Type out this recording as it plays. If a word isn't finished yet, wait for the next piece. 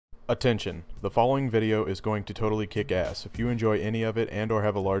Attention, the following video is going to totally kick ass. If you enjoy any of it and or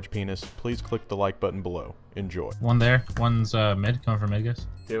have a large penis, please click the like button below. Enjoy. One there, one's mid, coming from mid, guys.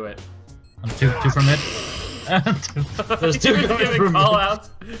 Do it. Two from mid. There's two coming from call outs.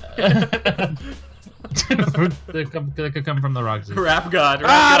 They could come from the rocks. Rap god.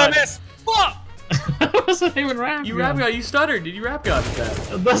 I missed! Fuck! That wasn't even rap. You rap god. You stuttered. Did you rap god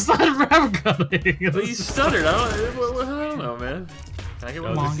that? That's not rap god. Well, you stuttered. I don't know, man. Can I get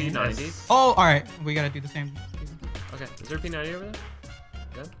one of the P90s? Oh, alright. We gotta do the same. Okay. Is there a P90 over there?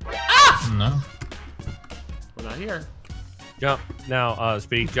 Good. Ah! No. We're not here. Jump. Now,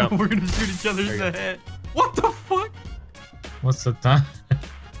 speed, jump. We're gonna shoot each other in the head. What the fuck? What's the time?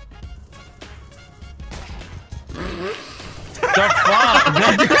 The fuck?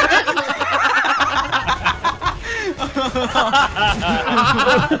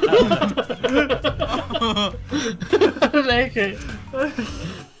 Naked.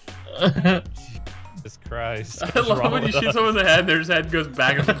 Jesus Christ. I love when you shoot someone in the head and their head goes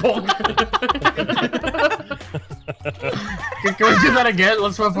back and forth. Can we do that again?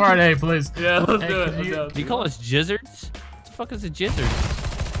 Let's run for an A, please. Yeah, let's do it. Do you call us JIZZARDs? What the fuck is a JIZZARD?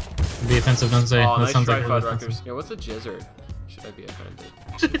 Be offensive, don't say. Oh, That nice sounds try, like Fud really Rutgers. Yeah, what's a JIZZARD? Should I be offended?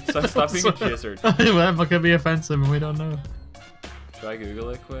 Stop being a JIZZARD. Whatever could be offensive and we don't know. Should I Google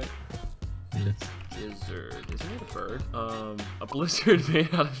it quick? Yes. JIZZARD. Isn't it a bird? A blizzard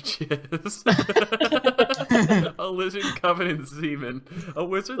made out of jizz. A lizard covered in semen. A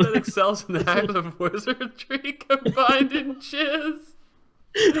wizard that excels in the act of wizardry combined in jizz.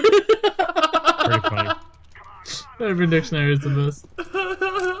 Pretty funny. Every dictionary is the best.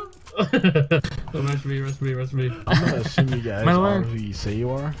 Rush me. I'm gonna assume you guys are who you say you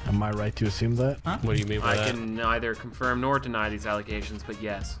are. Am I right to assume that? Huh? What do you mean by that? I can neither confirm nor deny these allegations, but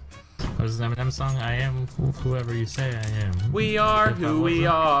yes. What is the Eminem song? I am whoever you say I am. We are who we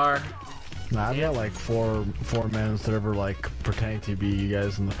are. Nah, I've got like four men that ever like pretending to be you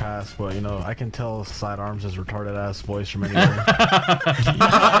guys in the past, but you know I can tell Sidearms' his retarded ass voice from anywhere.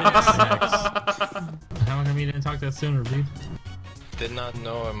 How come you didn't talk that sooner, dude? Did not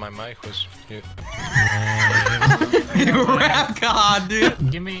know my mic was mute. You rap god,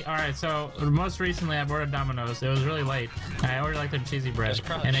 dude. Give me, alright, so most recently I ordered Domino's. It was really late. I ordered like the cheesy bread. It's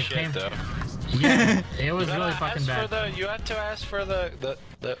probably and it shit, came. though. Yeah, it was really fucking bad. You had to ask for the special.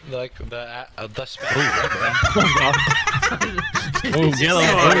 Oh, yellow.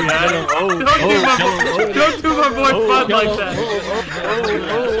 Don't do my boy Fud like that.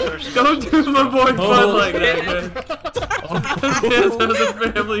 Don't do my boy Fud like that, man. As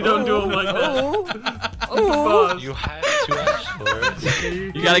a family, don't do him like that. You had to ask for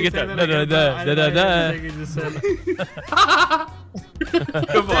it. You gotta get that.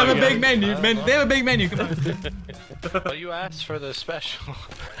 Come They have on, a big menu, man. They have a big menu. Come on. Well, you asked for the special.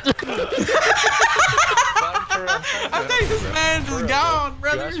 I think this man's is gone,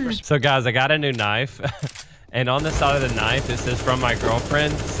 brother. So guys, I got a new knife. And on the side of the knife, it says from my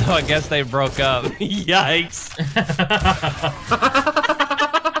girlfriend. So I guess they broke up. Yikes.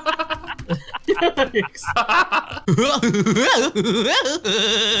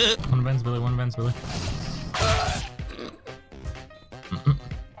 One Ben's Billy.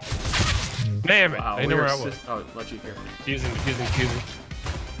 Damn it. Wow, I know where I was. Oh, let you hear. Fusing.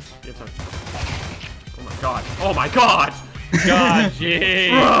 Oh my god. Oh my god! God,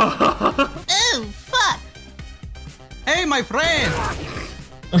 jeez. Oh, fuck. Hey, my friend.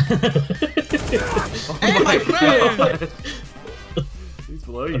 Hey, my friend. He's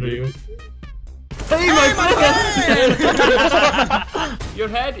below you, dude. Hey, my friend. Your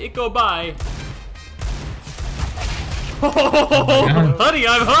head, it go by. Oh, honey,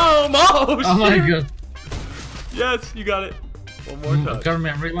 I'm home! Oh, shit! Oh my god. Yes, you got it. One more time. Cover me,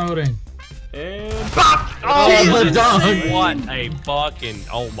 I'm reloading. And pop! Oh, the dog. What a fucking,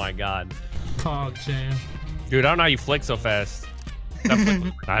 oh my god. Cog champ. Dude, I don't know how you flick so fast. I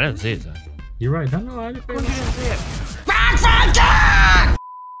didn't see it. You're right. No, I didn't see it.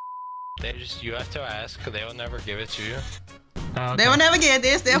 You have to ask. They will never give it to you. Okay. They will never get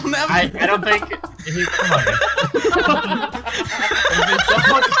this. They will never. I don't think he. Come on.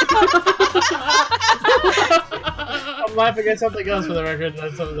 I'm laughing at something else for the record.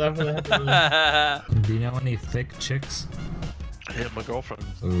 That's Do you know any thick chicks? Yeah, my girlfriend.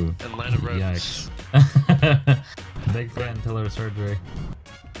 Ooh. Atlanta Rose. Yikes. Big fan until her surgery.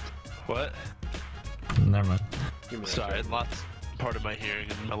 What? Never mind. Sorry, lost part of my hearing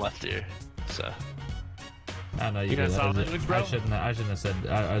in my left ear. So. I know you got did. sign language, bro? I shouldn't have said.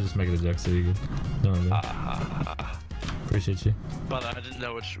 I was just making a joke so you could. Don't worry. Appreciate you. But I didn't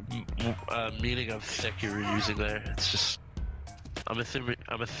know which meaning of thick you were using there. It's just I'm assuming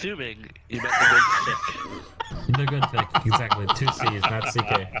you meant the word sick. The good pick. Exactly. 2 C's, not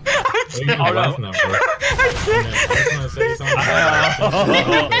CK. What are you Oh, no. laughing at, bro?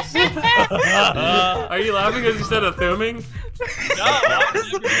 Are you laughing because you said a thumbing?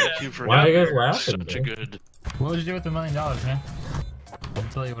 Thank you for Why are you guys laughing, such a bro? good. What would you do with $1 million, man? I'll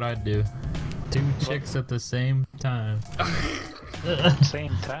tell you what I'd do. 2 chicks at the same time.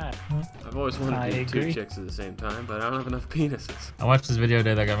 Same time. I've always wanted I to do 2 agree. chicks at the same time, but I don't have enough penises. I watched this video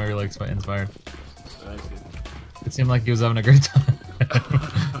today that got me really inspired. I see. It seemed like he was having a great time.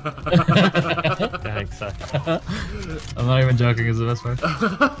 Thanks. I'm not even joking, it's the best part.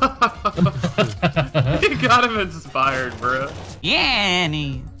 You got him inspired, bro.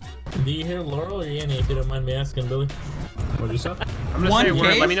 Yanny. Do you hear Laurel or Yanny, if you don't mind me asking, Billy? What'd you say? I'm gonna One say a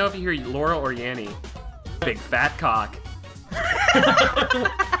word. case? Let me know if you hear Laurel or Yanny. Big fat cock.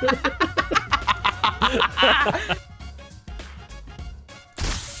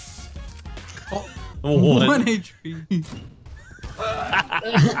 One HP.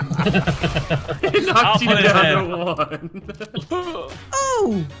 He knocked you put it down in. to 1.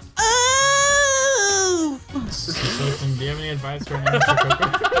 Oh. Oh. So, do you have any advice for an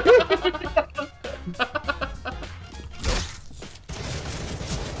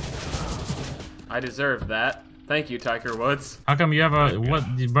I deserve that. Thank you, Tiger Woods. How come you have a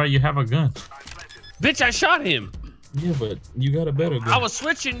bro? You have a gun. Bitch, I shot him. Yeah, but you got a better gun. I was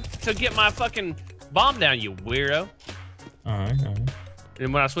switching to get my fucking bomb down, you weirdo. Alright.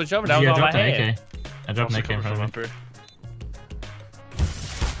 And when I switched over, that was Yeah, I all I dropped an had. AK. I dropped an AK in Also front of me. upper.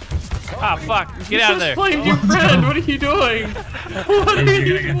 Ah, fuck. Get out of there. Just flamed your friend. What are you doing? What are you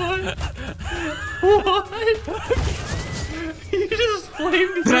doing? What? You just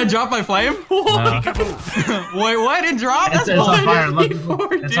flamed. Did I drop my flame? No. Wait, what? It dropped? That's It's on fine. fire. Look.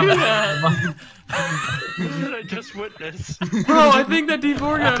 D4 It's do on that? What did I just witness? Bro, I think that D4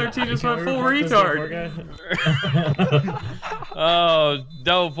 gunner T just went full retard. Oh,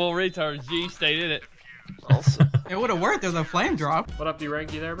 no, full retard. G stayed in it. Also, It would have worked. There's a flame drop. What up,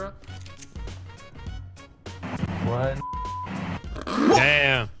 D-Rank? You there, bro?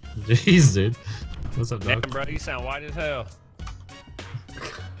 Damn. Jeez, dude. What's up, Damn, dog? bro, you sound white as hell.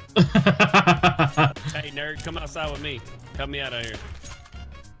 Hey, nerd, come outside with me. Help me out of here.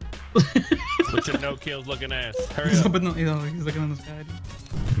 With your no kills looking ass. Hurry He's up. looking in the sky.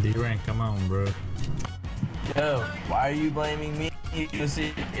 D-Rank, come on, bro. Yo, why are you blaming me? You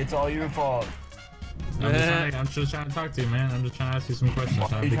see, it's all your fault. I'm just trying to talk to you, man. I'm just trying to ask you some questions.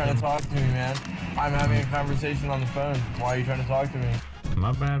 Why are you trying to talk to me, man? I'm having a conversation on the phone. Why are you trying to talk to me?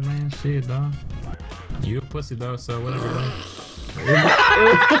 My bad, man. Shit, dog. You a pussy, though, so whatever, dog.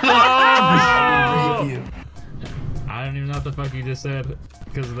 Thank you. I don't even know what the fuck you just said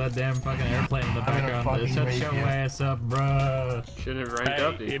because of that damn fucking airplane in the I'm gonna background. fucking Shut rape your you. ass up, bro. Shouldn't have ranked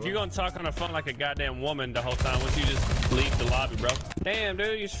up, Hey, D4. if you're gonna talk on the phone like a goddamn woman the whole time, why don't you just leave the lobby, bro? Damn,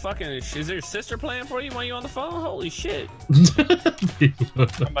 dude, you fucking. Is there a sister playing for you while you on the phone? Holy shit.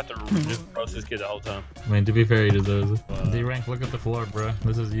 I'm about to just roast this kid the whole time. I mean, to be fair, he deserves it. D-Rank, look at the floor, bro.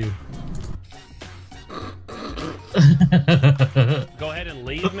 This is you. Go ahead and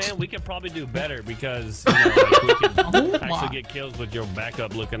leave, man. We could probably do better because you know, like, we can actually get kills with your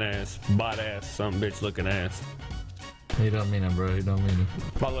backup looking ass, bot ass, some bitch looking ass. He don't mean it, bro. He don't mean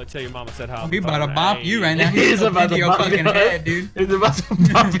it. By the way, tell your mama said hi. He about to bop you right now. He's about to your bop fucking you. head, dude. He's about to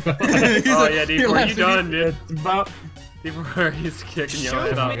bop you. Oh, yeah, He D4, laughs you at done, dude. Bop. D4, he's kicking your Shoot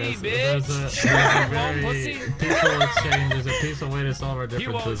head off. me, There's bitch. a Shoot, very pussy. peaceful exchange. There's a peaceful way to solve our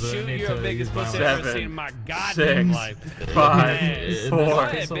You won't differences. shoot. Need You're to the biggest use pussy violence. I've ever 7, seen in my goddamn 6, life. 5, Yes. 4, Go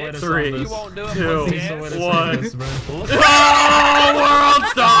ahead, Peaceful way to bitch. solve 3, this. You won't do it, 2, pussy Peaceful way ass. to One. solve this, bro. Oh, World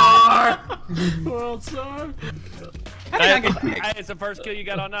Star! World Star. Hey, it's the first kill you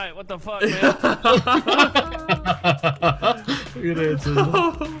got all night. What the fuck, man? Good answer.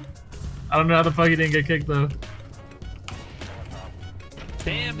 I don't know how the fuck he didn't get kicked though.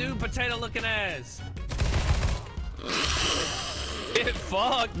 Damn, dude, potato looking ass. Get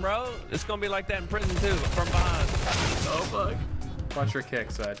fucked, bro. It's gonna be like that in prison too, from behind. Oh, fuck. Watch your kick,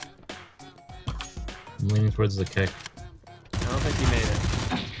 Side. I'm leaning towards the kick. I don't think he made it.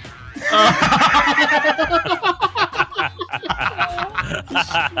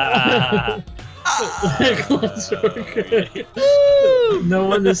 No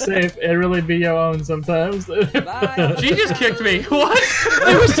one is safe. It really be your own sometimes. She just kicked me. What?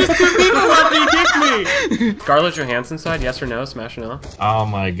 It was just 2 people let me kick me. Scarlett Johansson side, yes or no? Smash or no? Oh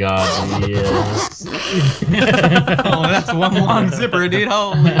my god, yes. Oh, that's one long zipper, dude.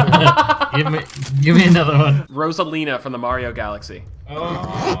 Holy. give me another one. Rosalina from the Mario Galaxy. Oh.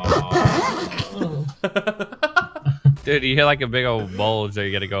 Dude, you hear like a big old bulge that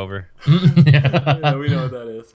you gotta go over. Yeah, we know what that